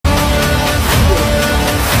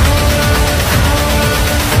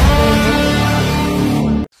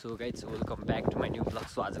Guys welcome back to my new blog.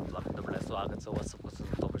 So आजको ब्लगमा तपाईँलाई स्वागत छ। वाट्सएप कस्तो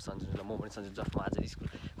तपाईँ सन्चै म पनि सन्चै। जस्ट म आज स्कुल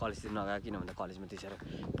कलेजतिर नगएको किन भन्दा कलेजमा त्यसरी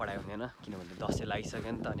पढाइ हुँदैन किनभने 10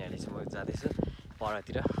 लागिसक्यो नि त। अनि अहिले चाहिँ म जाँदैछु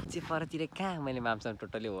परतिर कहाँ मैले मामसँग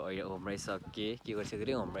टोटली होमराइज सकेँ के गरिसकेँ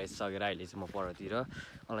अरे होमराइज सकेर अहिले चाहिँ म परतिर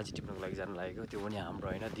अलैँची टिप्नुको लागि जानु लागेको। त्यो पनि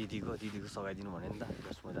हाम्रो होइन दिदीको सघाइदिनु भन्यो नि त।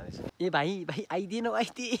 जस्ट म जाँदैछु। ए भाइ आइदिएन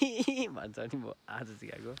भन्छ नि म आज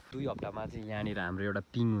सिकाएको 2 हप्तामा चाहिँ यहाँनिर हाम्रो एउटा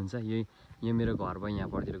पिङ हुन्छ। यो मेरो घर भयो यहाँ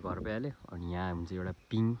परतिर घर भइहाल्यो। अनि यहाँ हुन्छ एउटा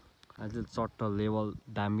पिङ अझ चट्ट लेभल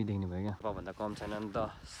दामी देख्ने भयो क्या। भन्दा कम छैन नि त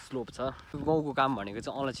स्लोप छ। गाउँको काम भनेको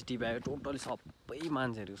चाहिँ अलैँची टिपायो टोटली सबै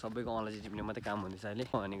मान्छेहरू सबैको अलैँची टिप्ने मात्रै काम हुँदैछ अहिले।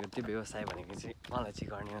 भनेको त्यो व्यवसाय भनेको चाहिँ अलैँची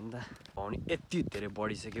गर्ने हो नि त। पाउने यति धेरै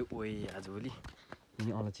बढिसक्यो ओइ आजभोलि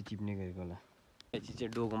यिनी अलैँची टिप्ने गरेको होला। अलैँची चाहिँ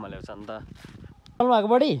डोकोमा ल्याउँछ नि त। भएको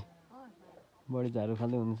बढी झाडु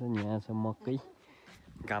खाँदै हुनुहुन्छ नि। यहाँ छ मकै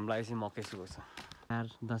घाम लागेपछि मकै सुकाउँछ।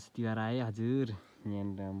 दसैँ तिहार आयो हजुर।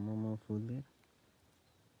 यहाँ मोमो फुल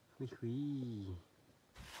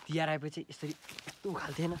तिहार आएपछि यसरी यस्तो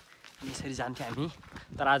उखाल्थेन अनि यसरी जान्थ्यो हामी।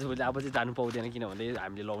 तर आजभोलि अब चाहिँ जानु पाउँदैन किनभने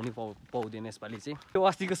हामीले लाउनै पाउँदैन यसपालि चाहिँ। त्यो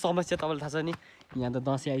अस्तिको समस्या तपाईँलाई थाहा छ नि। यहाँ त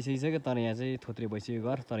दसैँ आइसकिसक्यो तर यहाँ चाहिँ थोत्रे भइसक्यो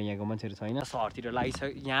घर। तर यहाँको मान्छेहरू छैन। सहरतिर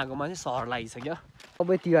लागिसक्यो यहाँको मान्छे सहर लागिसक्यो।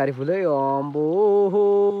 सबै तिहारी फुल है अम्बो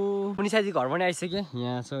हो। निसादी घर पनि आइसक्यो।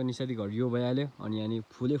 यहाँ छ निसादी घर यो भइहाल्यो। अनि यहाँ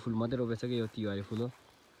फुलै फुल मात्रै रोपेछ कि यो तिहारी फुल हो।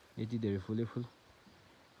 यति धेरै फुलै फुल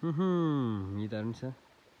यता पनि छ।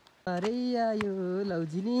 अरे आयो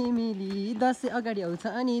लौजिली मिली दसैँ अगाडि आउँछ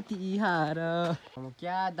अनि तिहार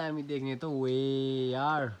क्या दामी देख्ने त वे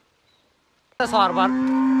यार। सहरबार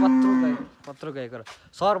पत्रो गएको र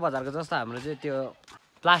सहर बजारको जस्तो हाम्रो चाहिँ त्यो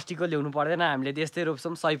प्लास्टिकको ल्याउनु पर्दैन। हामीले त्यस्तै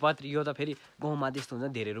रोप्छौँ सयपत्री। यो त फेरि गाउँमा त्यस्तो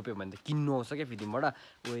हुन्छ धेरै रोप्यो भने त किन्नु आउँछ क्या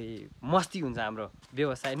फिल्मबाट। वे मस्ती हुन्छ हाम्रो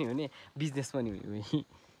व्यवसाय नै हुने बिजनेस पनि हुने।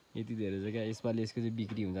 यति धेरै छ क्या। यसपालि यसको चाहिँ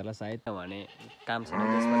बिक्री हुन्छ होला सायद भने काम छैन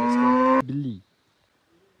यसपालि यसको। बिल्ली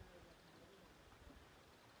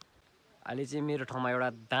अहिले चाहिँ मेरो ठाउँमा एउटा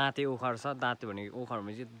दाँते ओखर छ। दाँते भनेको ओखर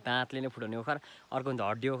भने चाहिँ दाँतले नै फुटाउने ओखर। अर्को हुन्छ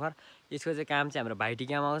हड्डी ओखर। यसको चाहिँ काम चाहिँ हाम्रो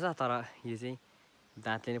भाइटिकामा आउँछ। तर यो चाहिँ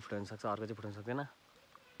दाँतले नै फुटाउन सक्छ अर्को चाहिँ फुटाउन सक्दैन।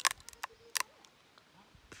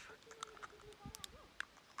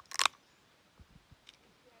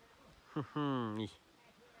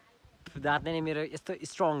 दाँतले नै मेरो यस्तो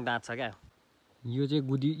स्ट्रङ दाँत छ क्या। यो चाहिँ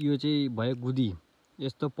गुदी यो चाहिँ भयो गुदी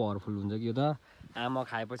यस्तो पावरफुल हुन्छ कि यो त आमा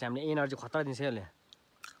खाएपछि हामीले एनर्जी खतरा दिन्छ यसले।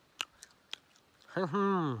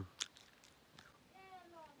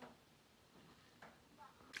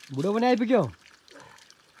 बुढो पनि आइपुग्यो।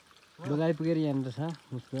 बुढो आइपुगेर यहाँनिर छ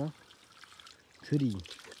उसको छोरी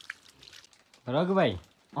रघु भाइ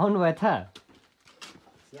आउनु भयो त।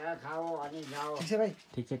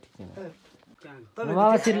 ठिक छ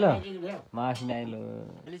मामासिर ल मासी नाइलो।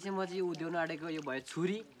 अहिले चाहिँ म चाहिँ उद्याउनु आँटेको यो भयो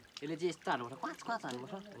छुरी। यसले चाहिँ यस्तो हाल्नुपर्छ क्वाच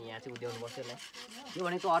हाल्नुपर्छ। अनि यहाँ चाहिँ उद्याउनुपर्छ यसलाई। यो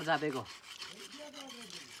भनेको अरू जापेको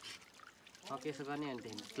यसो गर्ने। अनि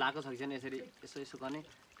त्यहाँदेखि लाग्को छ कि छैन यसरी यसो गर्ने।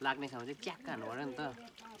 लाग्ने छ भने चाहिँ च्याक्क हाल्नु पऱ्यो नि त।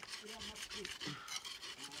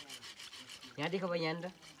 यहाँ देख भाइ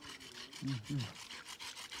यहाँनिर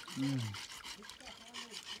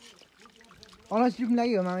अलैँची टिप्नु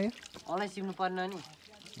लागि हो मामा। यो अलैँची टिप्नु पर्ने नि।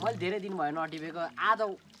 मैले धेरै दिन भयो नटिपेको। आज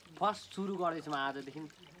फर्स्ट सुरु गर्दैछु म आजदेखि।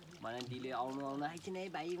 भने दिदीले आउनु आइकिन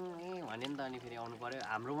है भाइ भन्यो नि त। अनि फेरि आउनु पऱ्यो।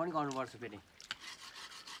 हाम्रो पनि गर्नुपर्छ फेरि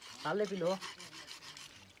हाल्दै पिलो हो।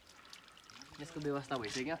 यसको व्यवस्था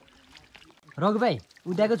भइसक्यो। रघु भाइ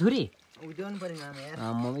उद्याएको छुरी उद्याउनु पर्यो मामा यार।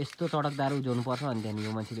 म यस्तो चडकदार उद्याउनु पर्छ। अनि त्यहाँदेखि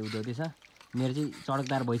यो मान्छेले उद्याउँदैछ। मेरो चाहिँ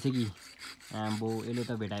चडकदार भइसक्यो। आम्बो यसले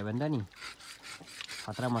त भेटायो भने त नि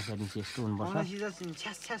खतरा मसला दिन्छ। यस्तो हुनुपर्छ।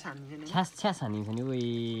 छ्यास हानिन्छ नि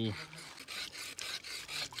ओइ।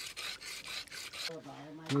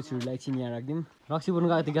 यो छुरीलाई एकछिन यहाँ राखिदिउँ। रक्सी बोल्नु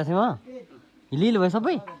गएको थियो गाछैमा हिलिल भयो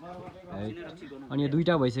सबै। अनि यो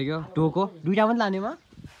 2टा भइसक्यो डोको। 2टा मात्रै लानेमा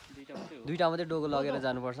 2टा मात्रै डोको लगेर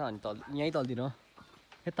जानुपर्छ। अनि यहीँ तलतिर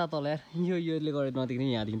यता तल यार योले गरेर नदेख्ने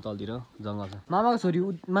यहाँदेखि तलतिर जङ्गल छ। मामाको छोरी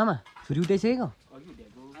मामा छुरी उठाइसकेको।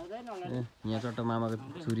 यहाँ चट्ट मामाको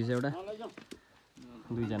छुरी छ एउटा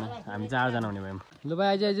 2जना हामी 4जना हुने भयौँ। ल भाइ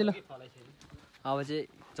आइज ल। अब चाहिँ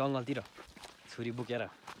जङ्गलतिर छुरी बोकेर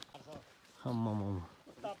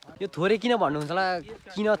यो थोरै किन भन्नुहुन्छ होला।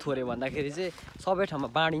 किन थोरै भन्दाखेरि चाहिँ सबै ठाउँमा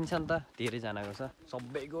बाँडिन्छ नि त। धेरैजनाको छ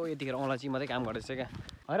सबैको यतिखेर अलैँची मात्रै काम गर्दैछ क्या।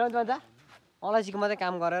 होइन भन्छ अलैँचीको मात्रै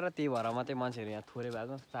काम गरेर त्यही भएर मात्रै मान्छेहरू यहाँ थोरै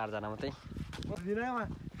भएको 4जना मात्रै।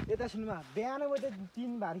 यता सुन्नुमा बिहान म त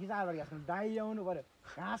 3 भारी 4 भारी घाँस दाइ आउनु पर्यो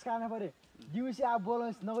घाँस काट्नु पर्यो दिउँसी अब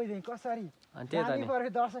बोलाउनुहोस् नगइदिए कसरी। अनि त्यही त नि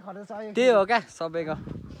दर्शक खर्च छ। त्यही हो क्या सबैको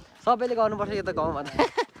सबैले गर्नुपर्छ यो त गाउँमा त।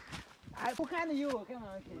 उखान यो हो क्या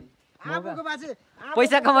आफूको बाजे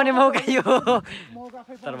पैसा कमाउने मौका यो मौका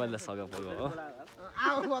खै तर मैले सगा पुगो हो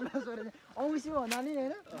आफू भन्दा छोरे औँसी भन्दा नि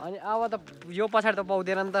हैन अनि अब त यो पछाडि त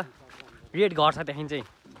पाउँदैन नि त रेट घट्छ त्यहाँदेखि चाहिँ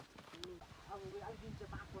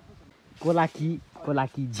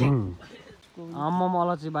कोलाकी झ्याङ आम्मामा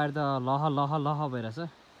अलैँची बारी त लह लह लह भइरहेछ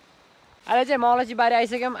अहिले चाहिँ म अलैँची बारी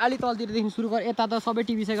आइसक्यौँ अलि तलतिरदेखि सुरु गरेँ यता त सबै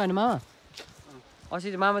टिपिसक्यो भने मामा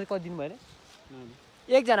अस्ति मामा चाहिँ कति दिनु भयो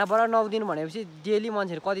अरे एकजना पर 9 दिन भनेपछि डेली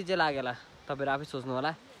मान्छेहरू कति चाहिँ लाग्यो होला तपाईँहरू आफै सोच्नु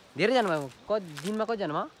होला धेरैजना भयो दिनमा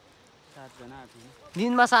कतिजना भयो 7 जना 8 जना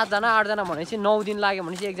दिनमा 7 जना 8 जना भनेपछि 9 दिन लाग्यो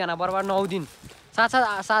भनेपछि एकजना बराबर 9 दिन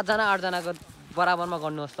 7 जना 8 जनाको बराबरमा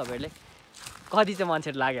गर्नुहोस् तपाईँहरूले कति चाहिँ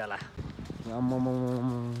मान्छेहरू लाग्यो होला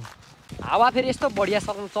हावा फेरि यस्तो बढिया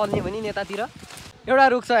चल्ने भने नेतातिर एउटा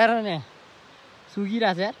रुख छ हेर न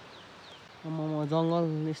सुकिरहेछ यार जङ्गल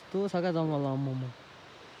यस्तो छ क्या जङ्गल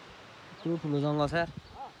यत्रो ठुलो जङ्गल छ यार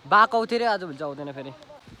बाघ आउँथ्यो अरे आज भोलि आउँदैन फेरि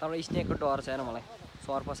तर स्नेकको डर छ यार मलाई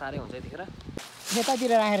सर्प साह्रै हुन्छ यतिखेर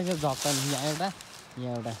यतातिर राखेर चाहिँ झक्क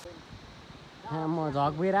यहाँ एउटा म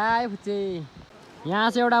झक भएर आयो फुच्चे यहाँ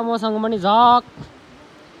चाहिँ एउटा मसँग पनि झक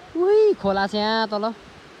उही खोला छ यहाँ तल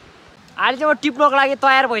अहिले चाहिँ म टिप्नको लागि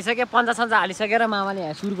तयार भइसकेँ पन्जा सन्जा हालिसकेर मामाले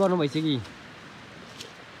यहाँ सुरु गर्नु भइसक्यो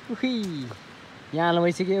उही यहाँ हाल्नु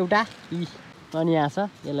भइसक्यो एउटा अनि यहाँ छ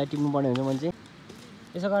यसलाई टिप्नु पर्ने हुन्छ मैले चाहिँ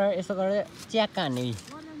यसो गरेर च्याक्क हान्ने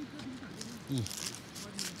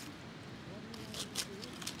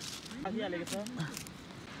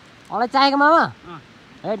अलैँची चाहिएको मामा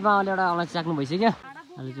हेट मामाले एउटा अलैँची च्याक्नु भइसक्यो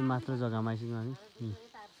अहिले चाहिँ मात्र जग्गामा आइसक्यो हामी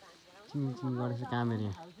चिन गरेर कामहरू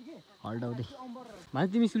यहाँ हल्डाउँदै भाइ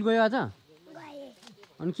तिमी स्कुल गयो आज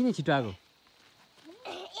अनि किन छिटो आएको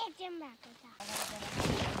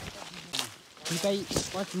टिपाई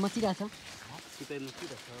मचिरहेछ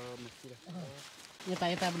यता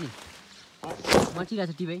पनि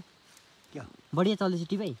मचिरहेछ टिपाई बढिया चल्दैछ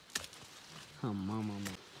टिपाई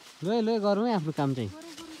लो गरौँ है आफ्नो काम चाहिँ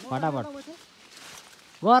फटाफट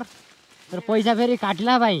गर तर पैसा फेरि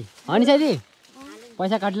काटिला भाइ अनि साथी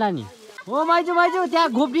पैसा काटिला नि ओ माइजू त्यहाँ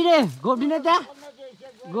घोप्टिने त्यहाँ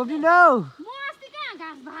घोप्टिने हौ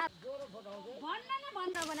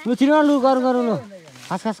लु छिटो लु गरौँ लु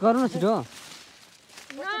खास गरौँ न छिटो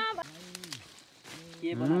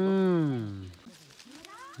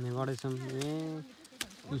गर्दैछौँ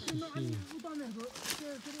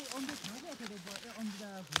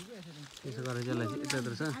यसो गरेर चाहिँ यसलाई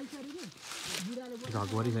यतातिर छ झक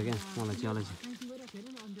भरिसक्यो मलाई चाहिँ अलैँची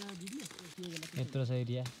यत्रो छ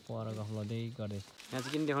एरिया पर गफ गर्दैछ यहाँ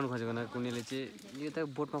चाहिँ किन देखाउनु खोजेको भन्दा कुनैले चाहिँ यो त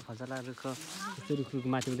बोटमा फल्छ ला रुख यस्तो रुखको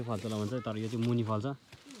माथि पनि फल्छ होला भन्छ तर यो चाहिँ मुनि फल्छ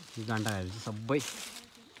यो जान्टाहरू चाहिँ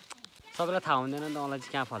सबैलाई थाहा हुँदैन नि त अलैँची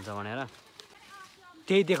कहाँ फल्छ भनेर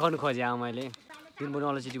त्यही देखाउनु खोजेँ अब मैले दिनभरि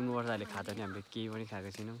अलैँची टिप्नुपर्छ अहिले खाजा चाहिँ हामीले केही पनि खाएको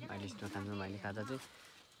छैनौँ अहिले स्टोर खान्छौँ अहिले खाजा चाहिँ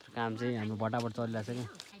तर काम चाहिँ हाम्रो बटाबट चलिरहेको छ क्या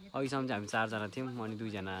अघिसम्म चाहिँ हामी 4 जना थियौँ अनि 2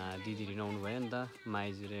 जना दिदीहरू आउनु भयो नि त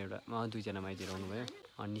माइजू र एउटा 2 जना माइजूहरू आउनु भयो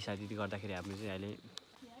अनि निशा दिदी गर्दाखेरि हाम्रो चाहिँ अहिले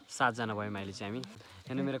 7 जना भयो अहिले चाहिँ हामी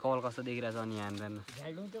हेर्नु मेरो कपाल कस्तो देखिरहेको छ अनि यहाँनिर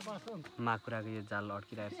माकुराको यो जाल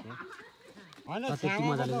अड्किरहेको छ त्यति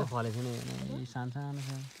मजाले चाहिँ फलेको छैन सानो सानो छ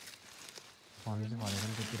फल्नु चाहिँ फलेको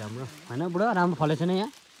छैन त्यति राम्रो होइन बुढो राम्रो फलेको छैन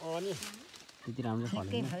यहाँ त्यति राम्रो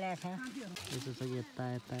फलेको यसो छ कि यता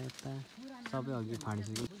सबै अघि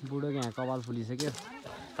फाँडिसक्यो बुढोको यहाँ कपाल फुलिसक्यो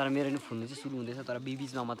तर मेरो नि फुल्नु चाहिँ सुरु हुँदैछ तर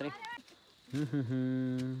बिचमा मात्रै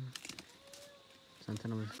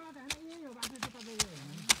सानो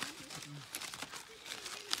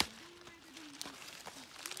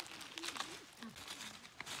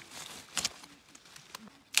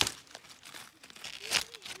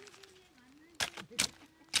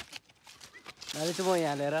अहिले चाहिँ म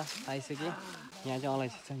यहाँ लिएर आइसकेँ यहाँ चाहिँ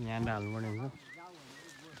अलैँची छ यहाँ हाल्नुपर्ने हुन्छ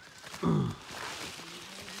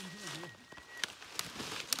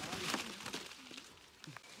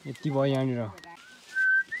यति भयो यहाँनिर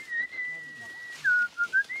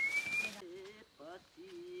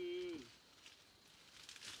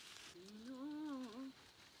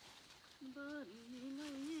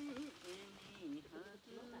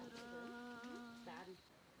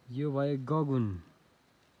यो भयो गगुन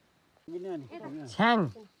छ्याङ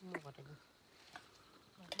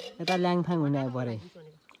यता ल्याङफाङ हुने आयो परे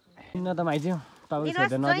किन त भाइज्यू तपाईँ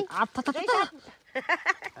छोडेर नजिक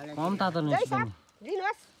कम तातो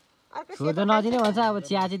छोडेर नदिने भन्छ अब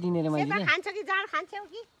चिया चाहिँ दिने रे मैले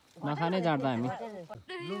नखाने जाँड त हामी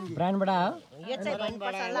ब्रान्डबाट हो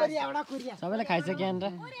सबैले खाइसक्यो यहाँनिर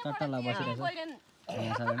चट्टला बसिरहेको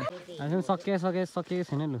छ सकिएको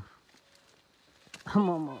छैन लु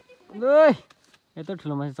लु यत्रो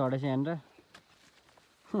ठुलो मान्छे चढेछ यहाँनिर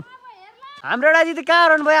हाम्रो एउटा दिदी कहाँ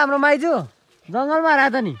रहनु भयो हाम्रो माइजू जङ्गलमा आएर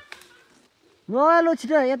त नि लो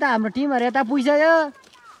छिटो यता हाम्रो टिमहरू यता पुइसक्यो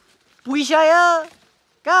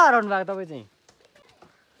कहाँ हराउनु भएको तपाईँ चाहिँ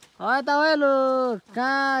तपाईँ लो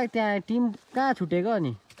कहाँ त्यहाँ टिम कहाँ छुटेको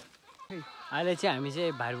अनि अहिले चाहिँ हामी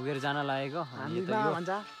चाहिँ भाइ पुगेर जान लागेको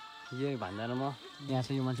यही भन्दैन म यहाँ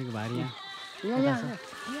छ यो मान्छेको भारी यहाँ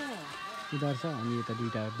उधार छ अनि यता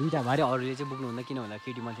दुईवटा भारी अरूले चाहिँ बोक्नु हुँदैन किन भन्दा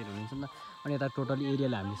केटी मान्छेहरू हुनुहुन्छ नि त अनि यता टोटली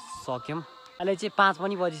एरियालाई हामीले सक्यौँ अहिले चाहिँ 5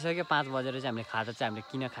 पनि बजिसक्यो 5 बजेर चाहिँ हामीले खाजा चाहिँ हामीले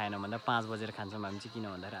किन खाएन भन्दा 5 बजेर खान्छौँ हामी चाहिँ किन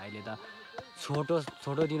भन्दाखेरि अहिले त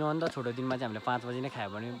छोटो दिन हो नि त छोटो दिनमा चाहिँ हामीले 5 बजी नै खायो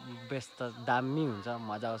भने बेस्ट त दामी हुन्छ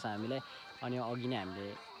मजा आउँछ हामीलाई अनि अघि नै हामीले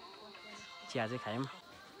चिया चाहिँ खायौँ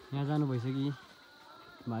यहाँ जानु भइसक्यो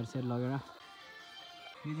भारीसेर लगेर यो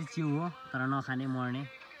चाहिँ चिउ हो तर नखाने मर्ने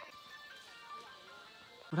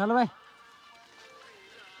उठा ल भाइ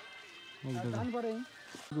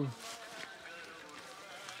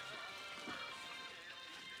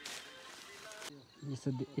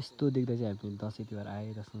यस्तो देख्दा चाहिँ हामीले दसैँ तिहार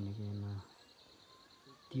आए जस्तो हुने कि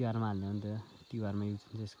तिहारमा हाल्ने हो नि त तिहारमा युज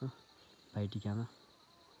हुन्छ यसको भाइटिकामा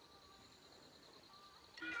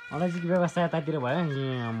अलैँचीको व्यवस्था यतातिर भयो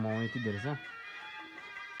यहाँ म यति धेरै छ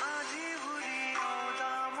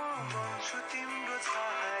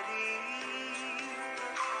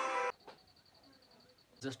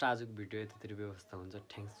जस्ट आजको भिडियो यतातिर व्यवस्था हुन्छ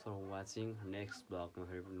थ्याङ्क्स फर वाचिङ नेक्स्ट ब्लगमा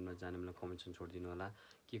फेरि भिडियोमा जाने मलाई कमेन्टमा छोडिदिनु होला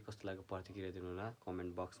के कस्तो लाग्यो प्रतिक्रिया दिनु होला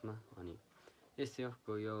कमेन्ट बक्समा अनि यस्तै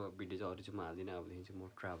हो यो भिडियो चाहिँ अरू चाहिँ म हाल्दिनँ अबदेखि चाहिँ म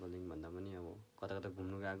ट्राभलिङ भन्दा पनि अब कता कता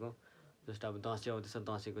घुम्नु गएको जस्ट अब दसैँ आउँदैछ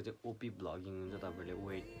दसैँको चाहिँ ओपी भ्लगिङ हुन्छ तपाईँहरूले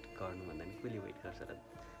वेट गर्नु भन्दा पनि कहिले वेट गर्छ र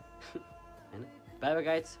होइन बाई बाई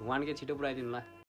गाइज 1K छिटो पुऱ्याइदिनु होला